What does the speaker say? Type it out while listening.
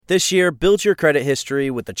This year, build your credit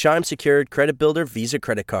history with the Chime Secured Credit Builder Visa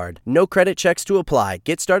Credit Card. No credit checks to apply.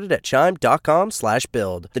 Get started at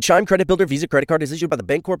chime.com/build. The Chime Credit Builder Visa Credit Card is issued by the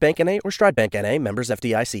Bancorp Bank N.A. or Stride Bank N.A. members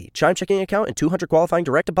FDIC. Chime checking account and 200 qualifying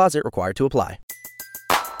direct deposit required to apply.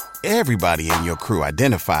 Everybody in your crew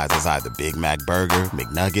identifies as either Big Mac Burger,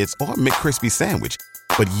 McNuggets, or McCrispy Sandwich.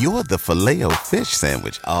 But you're the Filet-O-Fish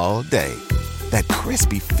Sandwich all day. That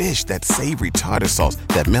crispy fish, that savory tartar sauce,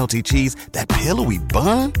 that melty cheese, that pillowy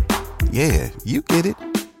bun. Yeah, you get it.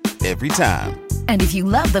 Every time. And if you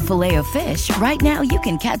love the Filet-O-Fish, right now you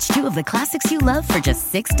can catch two of the classics you love for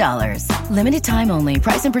just $6. Limited time only.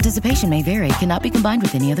 Price and participation may vary. Cannot be combined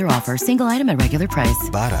with any other offer. Single item at regular price.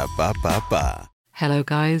 Ba-da-ba-ba-ba. Hello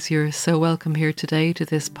guys, you're so welcome here today to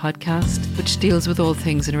this podcast, which deals with all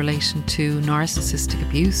things in relation to narcissistic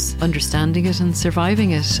abuse, understanding it and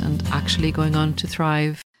surviving it, and actually going on to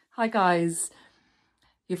thrive. Hi guys,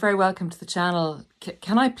 you're very welcome to the channel.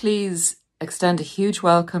 Can I please extend a huge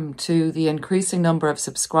welcome to the increasing number of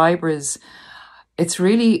subscribers? It's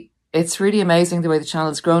really amazing the way the channel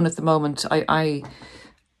has grown at the moment.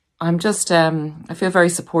 I'm just, I feel very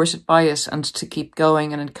supported by it and to keep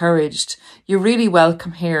going and encouraged. You're really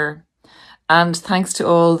welcome here. And thanks to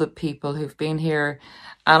all the people who've been here.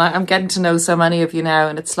 And I'm getting to know so many of you now.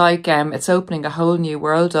 And it's like, it's opening a whole new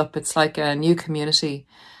world up. It's like a new community,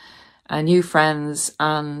 new friends.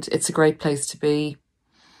 And it's a great place to be.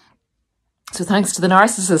 So thanks to the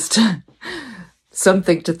narcissist.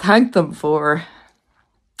 Something to thank them for.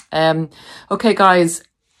 Okay, guys.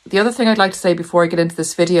 The other thing I'd like to say before I get into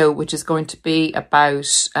this video, which is going to be about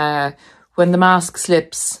when the mask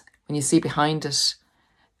slips, when you see behind it,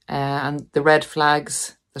 and the red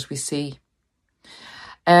flags that we see.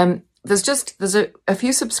 There's a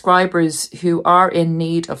few subscribers who are in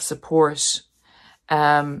need of support.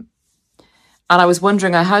 And I was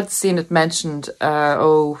wondering, I had seen it mentioned,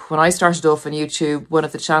 when I started off on YouTube, one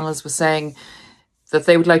of the channels was saying that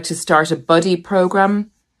they would like to start a buddy program.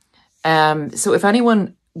 So if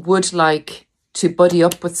anyone would like to buddy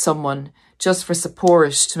up with someone just for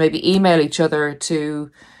support, to maybe email each other, to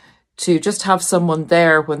just have someone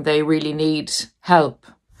there when they really need help,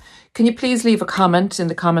 can you please leave a comment in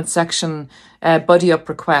the comment section, buddy up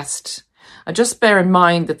request. And just bear in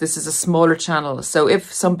mind that this is a smaller channel, so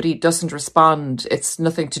if somebody doesn't respond, it's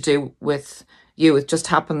nothing to do with you. It just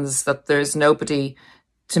happens that there's nobody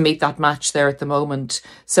to meet that match there at the moment.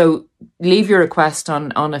 So leave your request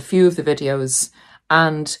on a few of the videos,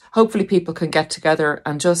 and hopefully people can get together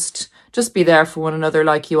and just be there for one another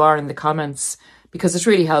like you are in the comments, because it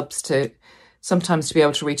really helps to sometimes to be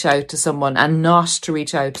able to reach out to someone and not to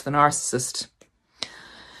reach out to the narcissist.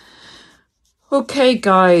 Okay,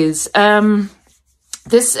 guys.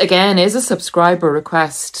 This again is a subscriber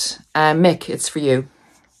request. Mick, it's for you.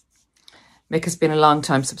 Mick has been a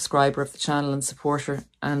long-time subscriber of the channel and supporter,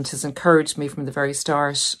 and has encouraged me from the very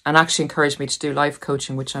start, and actually encouraged me to do life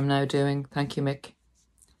coaching, which I'm now doing. Thank you, Mick.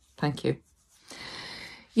 Thank you.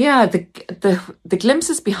 Yeah, the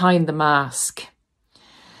glimpses behind the mask.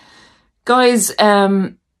 Guys,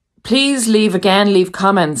 please leave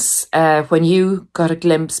comments when you got a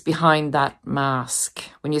glimpse behind that mask,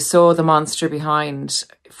 when you saw the monster behind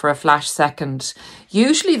for a flash second.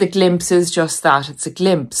 Usually the glimpse is just that, it's a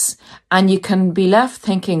glimpse, and you can be left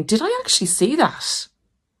thinking, did I actually see that?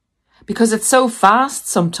 Because it's so fast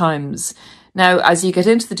sometimes. Now, as you get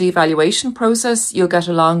into the devaluation process, you'll get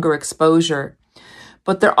a longer exposure.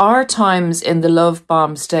 But there are times in the love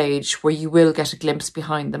bomb stage where you will get a glimpse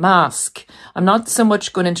behind the mask. I'm not so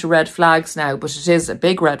much going into red flags now, but it is a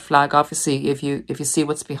big red flag, obviously, if you see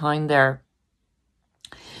what's behind there.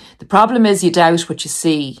 The problem is you doubt what you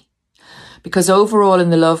see. Because overall in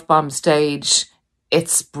the love bomb stage,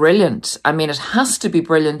 it's brilliant. I mean, it has to be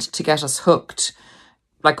brilliant to get us hooked.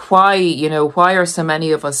 Like why are so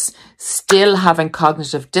many of us still having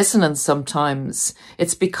cognitive dissonance sometimes?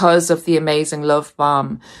 It's because of the amazing love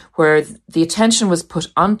bomb, where the attention was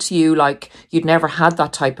put onto you like you'd never had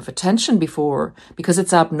that type of attention before, because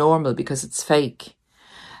it's abnormal, because it's fake.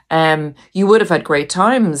 You would have had great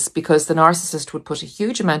times because the narcissist would put a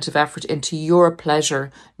huge amount of effort into your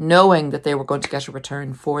pleasure, knowing that they were going to get a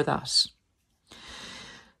return for that.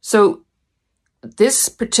 So this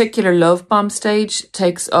particular love bomb stage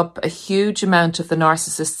takes up a huge amount of the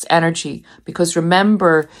narcissist's energy, because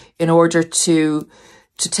remember, in order to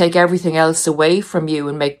take everything else away from you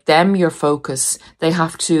and make them your focus, they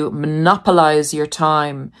have to monopolize your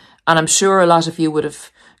time. And I'm sure a lot of you would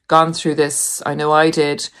have gone through this, I know I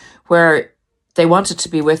did, where they wanted to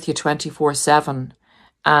be with you 24/7.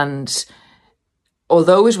 And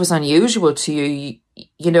although it was unusual to you,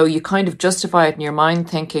 you kind of justify it in your mind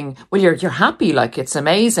thinking, well, you're happy, like it's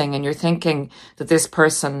amazing. And you're thinking that this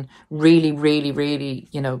person really, really, really,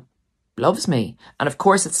 loves me. And of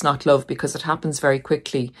course it's not love because it happens very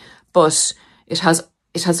quickly, but it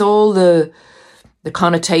has all the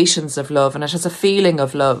connotations of love, and it has a feeling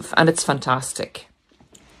of love, and it's fantastic.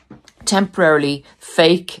 Temporarily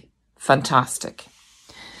fake, fantastic.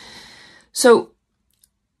 So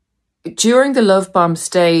during the love bomb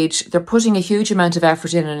stage, they're putting a huge amount of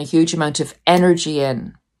effort in and a huge amount of energy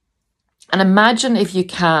in. And imagine, if you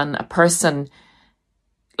can, a person,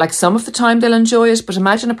 like some of the time they'll enjoy it, but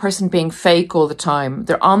imagine a person being fake all the time.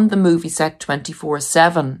 They're on the movie set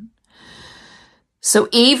 24/7. So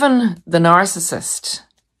even the narcissist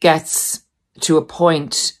gets to a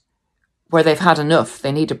point where they've had enough.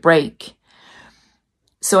 They need a break.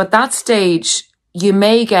 So at that stage, you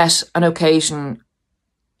may get an occasion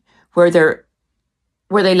where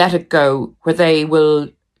they let it go, where they will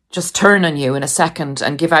just turn on you in a second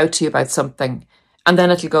and give out to you about something, and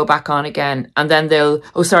then it'll go back on again, and then they'll,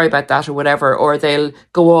 oh, sorry about that, or whatever, or they'll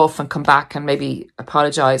go off and come back and maybe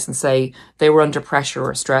apologise and say they were under pressure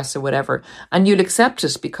or stress or whatever, and you'll accept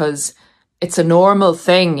it because it's a normal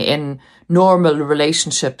thing in normal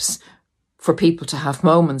relationships for people to have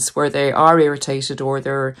moments where they are irritated, or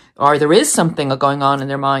there is something going on in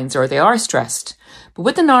their minds, or they are stressed. But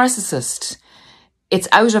with the narcissist, it's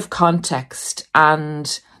out of context,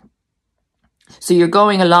 and so you're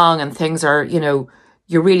going along and things are,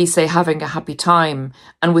 you're really, say, having a happy time,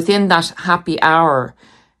 and within that happy hour,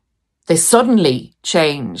 they suddenly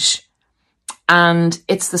change. And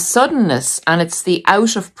it's the suddenness and it's the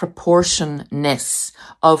out of proportionness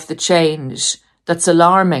of the change that's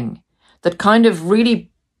alarming, that kind of really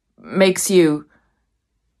makes you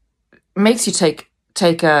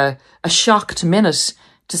take a shocked minute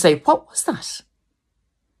to say, what was that?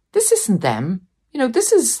 This isn't them.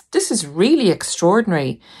 This is really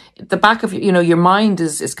extraordinary. The back of your mind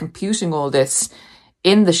is computing all this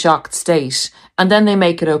in the shocked state, and then they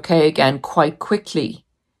make it okay again quite quickly.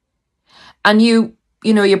 And you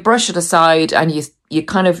brush it aside, and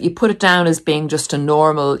you put it down as being just a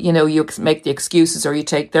normal, you make the excuses, or you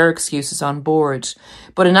take their excuses on board.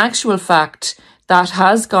 But in actual fact, that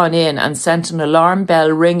has gone in and sent an alarm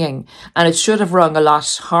bell ringing, and it should have rung a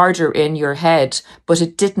lot harder in your head, but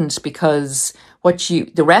it didn't, because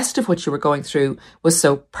the rest of what you were going through was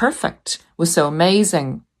so perfect, was so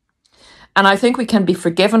amazing. And I think we can be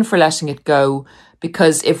forgiven for letting it go,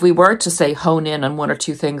 because if we were to, say, hone in on one or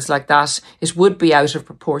two things like that, it would be out of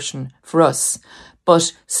proportion for us.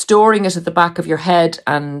 But storing it at the back of your head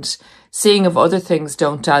and seeing if other things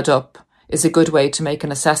don't add up is a good way to make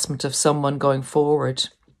an assessment of someone going forward.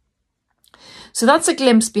 So that's a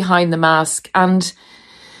glimpse behind the mask. And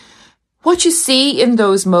what you see in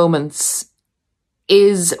those moments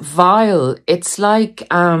is vile. It's like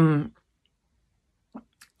the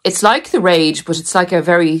rage, but it's like a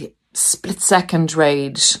very split-second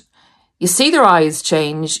rage. You see their eyes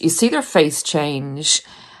change, you see their face change,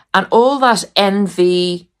 and all that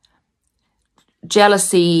envy,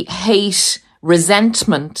 jealousy, hate,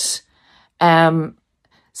 resentment,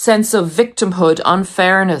 sense of victimhood,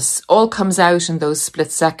 unfairness, all comes out in those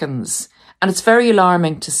split seconds. And it's very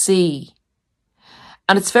alarming to see.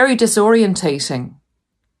 And it's very disorientating.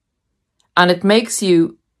 And it makes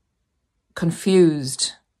you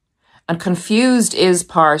confused. And confused is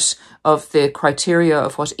part of the criteria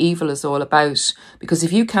of what evil is all about. Because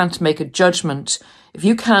if you can't make a judgment, if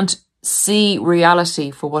you can't see reality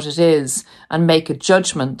for what it is and make a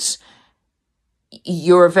judgment,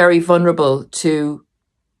 you're very vulnerable to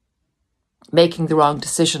making the wrong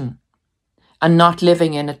decision and not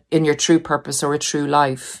living in your true purpose or a true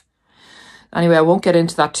life. Anyway, I won't get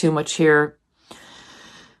into that too much here.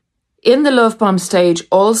 In the love bomb stage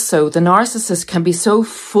also, the narcissist can be so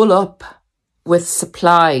full up with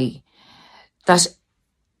supply that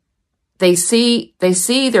they see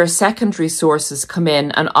their secondary sources come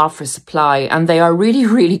in and offer supply, and they are really,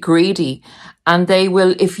 really greedy. And they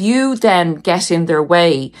will, if you then get in their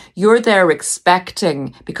way, you're there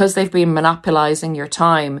expecting, because they've been monopolizing your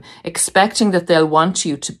time, expecting that they'll want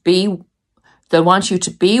you to be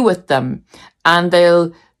with them. And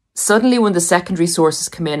they'll suddenly, when the secondary sources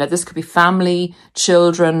come in, and this could be family,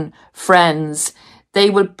 children, friends,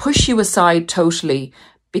 they will push you aside totally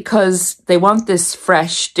because they want this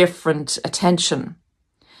fresh, different attention.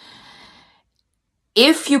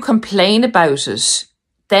 If you complain about it,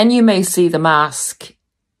 then you may see the mask.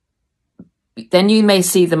 Then you may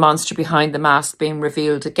see the monster behind the mask being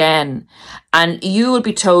revealed again. And you will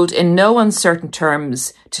be told in no uncertain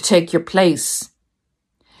terms to take your place.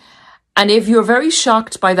 And if you're very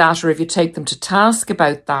shocked by that, or if you take them to task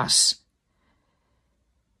about that,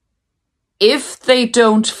 if they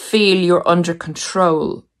don't feel you're under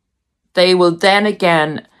control, they will then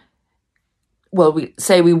again, well,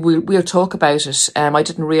 we'll talk about it. I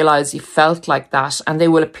didn't realise you felt like that, and they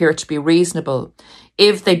will appear to be reasonable.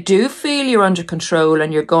 If they do feel you're under control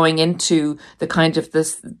and you're going into the kind of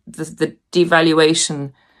the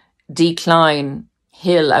devaluation, decline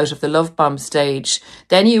hill out of the love bomb stage,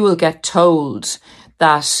 then you will get told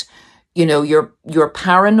that, you know, you're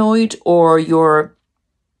paranoid, or you're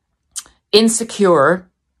insecure,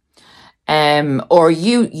 or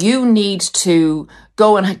you need to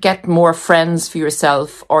go and get more friends for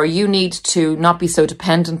yourself, or you need to not be so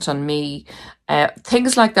dependent on me.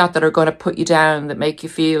 Things like that are going to put you down, that make you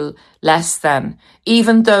feel less than,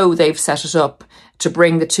 even though they've set it up to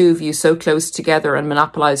bring the two of you so close together and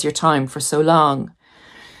monopolize your time for so long.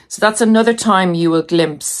 So that's another time you will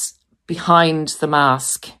glimpse behind the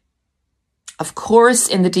mask. Of course,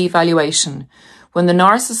 in the devaluation, when the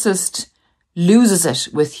narcissist loses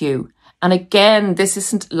it with you, and again, this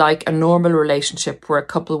isn't like a normal relationship where a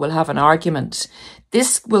couple will have an argument.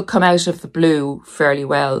 This will come out of the blue fairly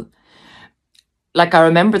well. Like, I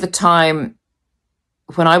remember the time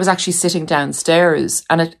when I was actually sitting downstairs,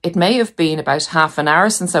 and it may have been about half an hour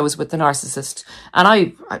since I was with the narcissist,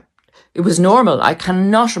 and it was normal. I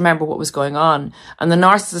cannot remember what was going on. And the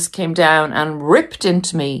narcissist came down and ripped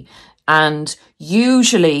into me. And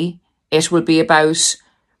usually it will be about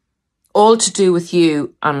all to do with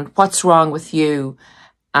you and what's wrong with you,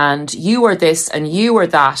 and you are this and you are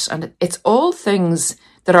that. And it's all things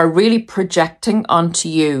that are really projecting onto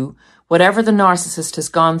you whatever the narcissist has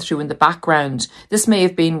gone through in the background. This may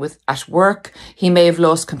have been at work. He may have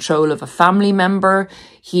lost control of a family member.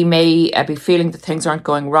 He may be feeling that things aren't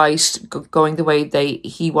going right, going the way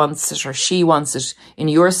he wants it or she wants it in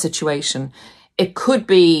your situation. It could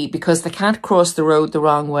be because they can't cross the road the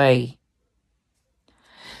wrong way.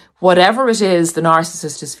 Whatever it is, the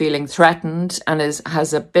narcissist is feeling threatened and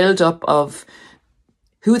has a build-up of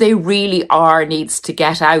who they really are needs to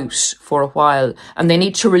get out for a while, and they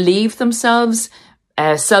need to relieve themselves,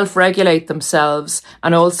 self-regulate themselves,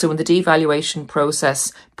 and also in the devaluation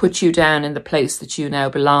process, put you down in the place that you now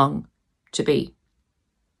belong to be.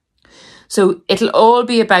 So it'll all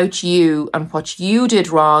be about you and what you did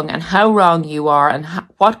wrong and how wrong you are and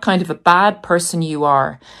what kind of a bad person you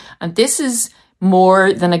are. And this is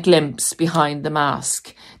more than a glimpse behind the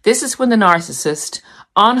mask. This is when the narcissist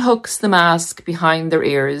unhooks the mask behind their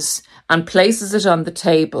ears and places it on the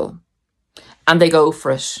table, and they go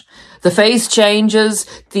for it. The face changes,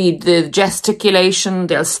 the gesticulation,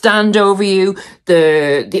 they'll stand over you,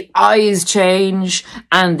 the eyes change,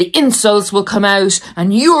 and the insults will come out,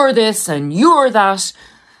 and you're this and you're that.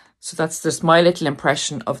 So that's just my little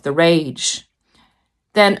impression of the rage.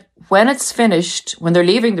 Then when it's finished, when they're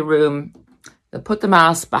leaving the room, they'll put the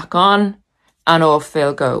mask back on and off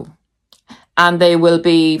they'll go. And they will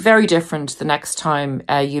be very different the next time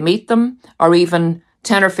you meet them, or even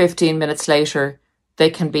 10 or 15 minutes later, they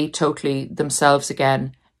can be totally themselves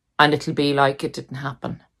again, and it'll be like it didn't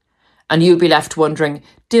happen. And you'll be left wondering,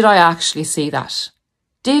 did I actually see that?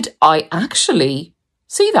 Did I actually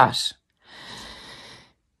see that?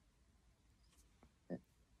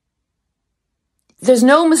 There's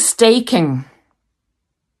no mistaking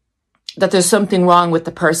that there's something wrong with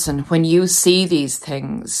the person when you see these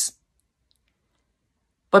things.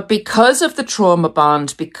 But because of the trauma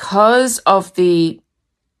bond, because of the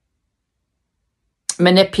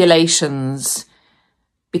manipulations,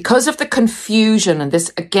 because of the confusion, and this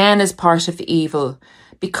again is part of the evil,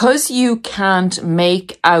 because you can't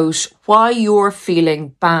make out why you're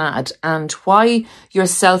feeling bad and why your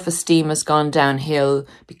self-esteem has gone downhill,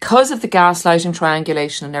 because of the gaslighting,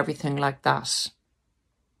 triangulation and everything like that,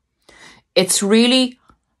 it's really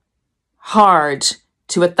hard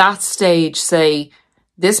to at that stage say,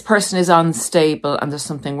 this person is unstable and there's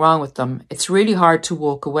something wrong with them. It's really hard to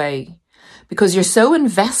walk away because you're so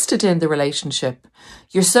invested in the relationship.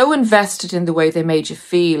 You're so invested in the way they made you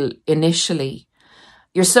feel initially.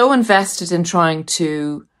 You're so invested in trying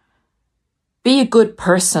to be a good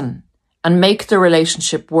person and make the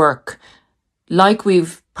relationship work like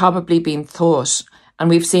we've probably been taught,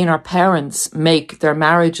 and we've seen our parents make their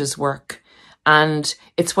marriages work. And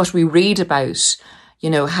it's what we read about,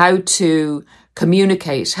 how to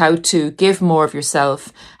communicate, how to give more of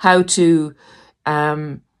yourself, how to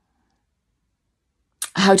have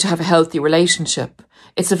a healthy relationship.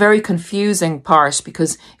 It's a very confusing part,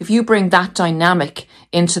 because if you bring that dynamic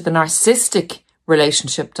into the narcissistic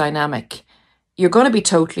relationship dynamic, you're going to be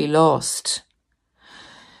totally lost.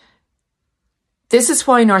 This is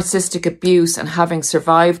why narcissistic abuse and having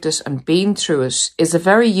survived it and been through it is a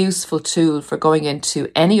very useful tool for going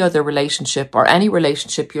into any other relationship or any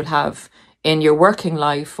relationship you'll have in your working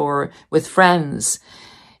life or with friends.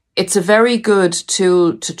 It's a very good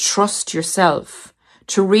tool to trust yourself,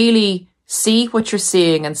 to really see what you're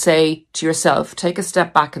seeing and say to yourself, take a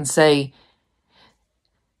step back and say,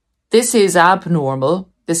 this is abnormal,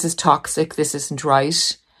 this is toxic, this isn't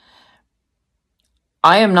right.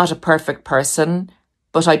 I am not a perfect person,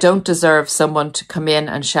 but I don't deserve someone to come in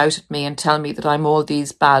and shout at me and tell me that I'm all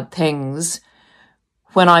these bad things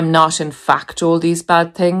when I'm not in fact all these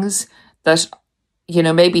bad things. That, you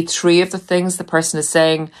know, maybe 3 of the things the person is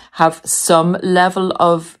saying have some level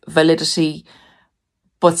of validity,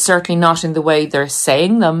 but certainly not in the way they're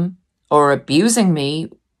saying them or abusing me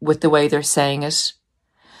with the way they're saying it.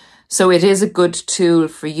 So it is a good tool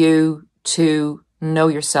for you to know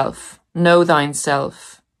yourself. Know thine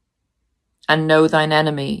self and know thine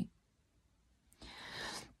enemy.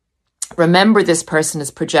 Remember, this person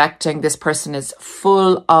is projecting. This person is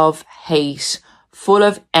full of hate, full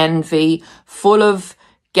of envy, full of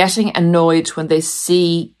getting annoyed when they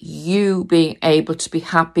see you being able to be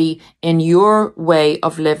happy in your way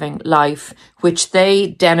of living life, which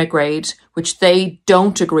they denigrate, which they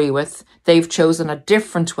don't agree with. They've chosen a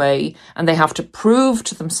different way and they have to prove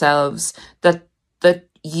to themselves that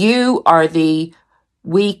you are the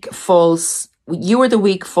weak, false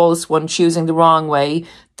one choosing the wrong way.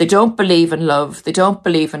 They don't believe in love. They don't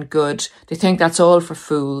believe in good. They think that's all for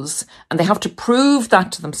fools. And they have to prove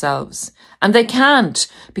that to themselves. And they can't,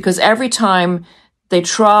 because every time they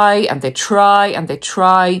try and they try and they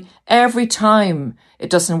try, every time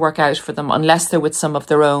it doesn't work out for them unless they're with some of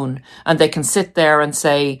their own. And they can sit there and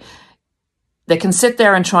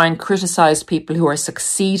try and criticize people who are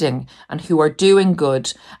succeeding and who are doing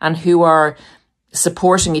good and who are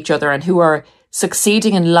supporting each other and who are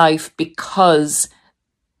succeeding in life because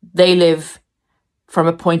they live from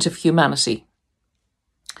a point of humanity.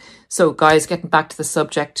 So guys, getting back to the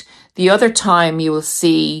subject, the other time you will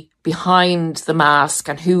see behind the mask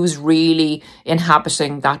and who's really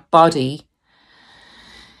inhabiting that body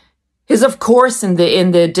is, of course, in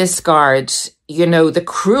the discard. You know, the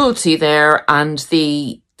cruelty there and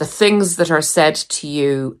the things that are said to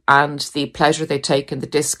you and the pleasure they take in the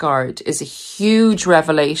discard is a huge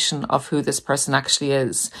revelation of who this person actually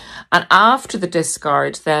is. And after the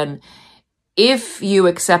discard, then, if you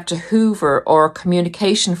accept a Hoover or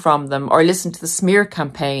communication from them or listen to the smear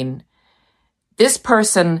campaign, this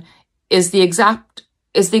person is the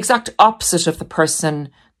exact opposite of the person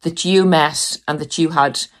that you met and that you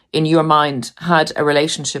had in your mind had a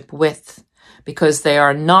relationship with, because they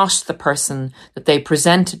are not the person that they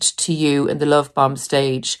presented to you in the love bomb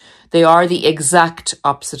stage. They are the exact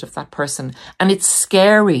opposite of that person. And it's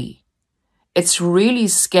scary. It's really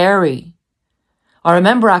scary. I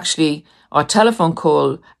remember actually a telephone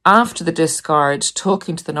call after the discard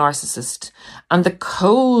talking to the narcissist, and the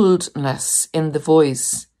coldness in the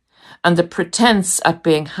voice and the pretense at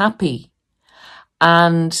being happy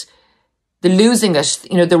and the losing it,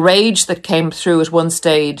 you know, the rage that came through at one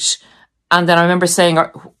stage. And then I remember saying,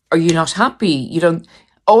 are you not happy? You don't,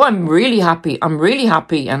 oh, I'm really happy. I'm really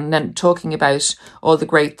happy. And then talking about all the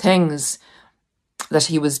great things that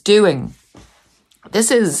he was doing.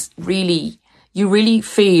 This is really, you really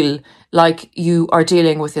feel like you are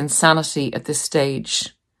dealing with insanity at this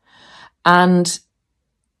stage. And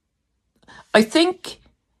I think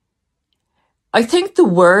the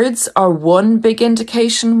words are one big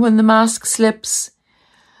indication when the mask slips.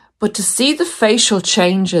 But to see the facial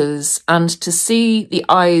changes and to see the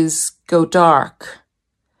eyes go dark,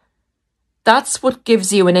 that's what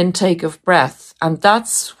gives you an intake of breath. And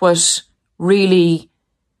that's what really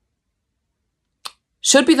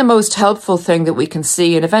should be the most helpful thing that we can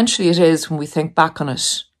see. And eventually it is when we think back on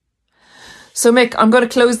it. So Mick, I'm going to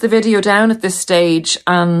close the video down at this stage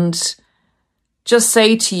and just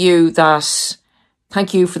say to you that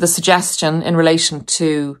thank you for the suggestion in relation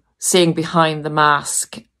to seeing behind the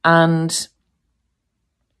mask. And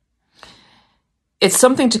it's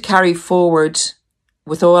something to carry forward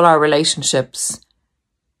with all our relationships.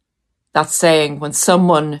 That saying, when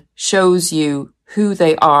someone shows you who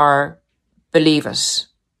they are, believe it.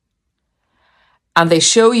 And they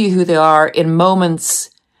show you who they are in moments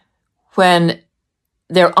when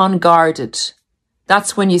they're unguarded.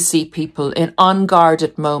 That's when you see people in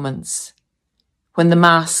unguarded moments, when the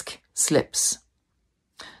mask slips.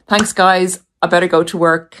 Thanks, guys. I better go to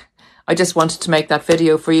work. I just wanted to make that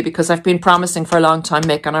video for you because I've been promising for a long time,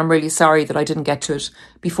 Mick, and I'm really sorry that I didn't get to it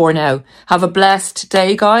before now. Have a blessed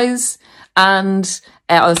day, guys, and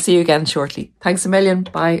I'll see you again shortly. Thanks a million.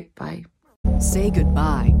 Bye. Bye. Say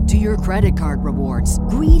goodbye to your credit card rewards.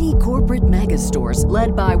 Greedy corporate mega stores,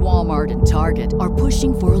 led by Walmart and Target, are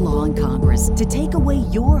pushing for a law in Congress to take away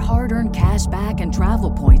your hard-earned cash back and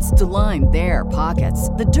travel points to line their pockets.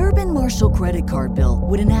 The Durbin-Marshall credit card bill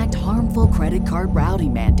would enact harmful credit card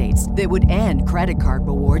routing mandates that would end credit card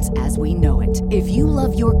rewards as we know it. If you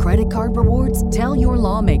love your credit card rewards, tell your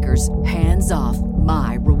lawmakers, hands off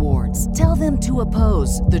my rewards. Tell them to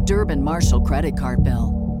oppose the Durbin-Marshall credit card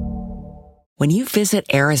bill. When you visit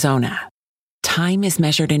Arizona, time is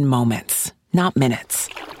measured in moments, not minutes.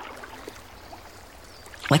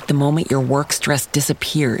 Like the moment your work stress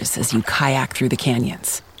disappears as you kayak through the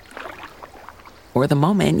canyons. Or the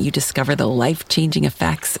moment you discover the life-changing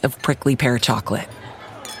effects of prickly pear chocolate.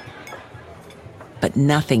 But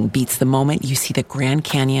nothing beats the moment you see the Grand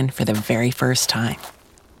Canyon for the very first time.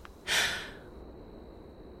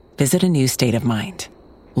 Visit a new state of mind.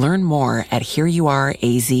 Learn more at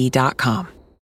hereyouareaz.com.